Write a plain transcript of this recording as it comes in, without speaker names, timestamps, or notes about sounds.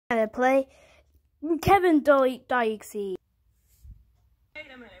to play kevin.exe. Wait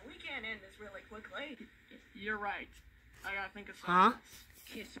a minute, we can't end this really quickly. You're right. I gotta think of something else.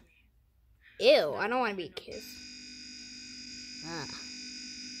 Kiss me. Ew, I don't want to be kissed.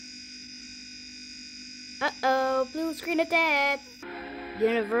 Uh-oh, blue screen of death.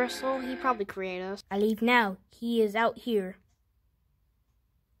 Universal, he probably created us. I leave now. He is out here.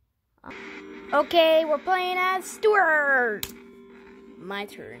 Okay, we're playing as Stuart. My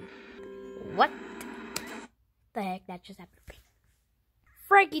turn. What the heck? That just happened to me.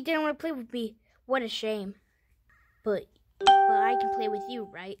 Frankie didn't want to play with me. What a shame. But I can play with you,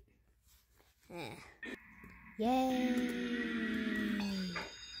 right? Yay.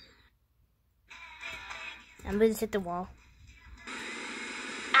 I'm gonna hit the wall.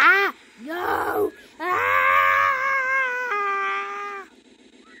 Ah! No! Ah!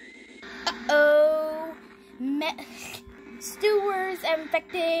 Uh-oh. Stuart's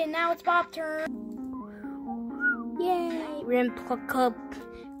infected. Now it's Bob's turn. Yay. We're in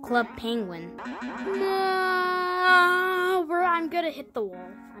Club Penguin. No! I'm gonna hit the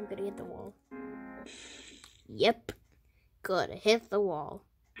wall. Yep. Gotta hit the wall.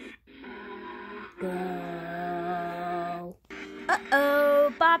 Go.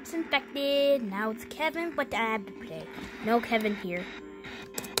 Uh-oh, Bob's infected. Now it's Kevin, but I have to play. No Kevin here.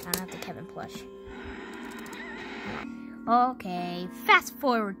 I don't have the Kevin plush. Okay, fast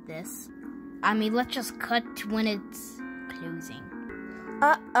forward this. I mean, let's just cut to when it's closing.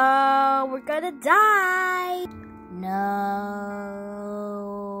 Uh-oh, we're gonna die. No.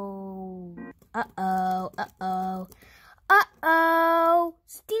 Uh-oh.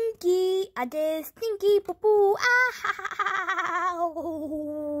 Stinky. I did stinky poo-poo.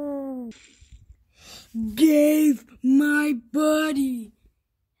 Ow. Gave my body.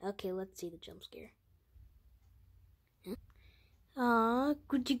 Okay, let's see the jump scare. Aw,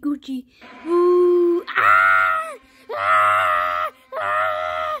 Gucci. Ooh. Ah!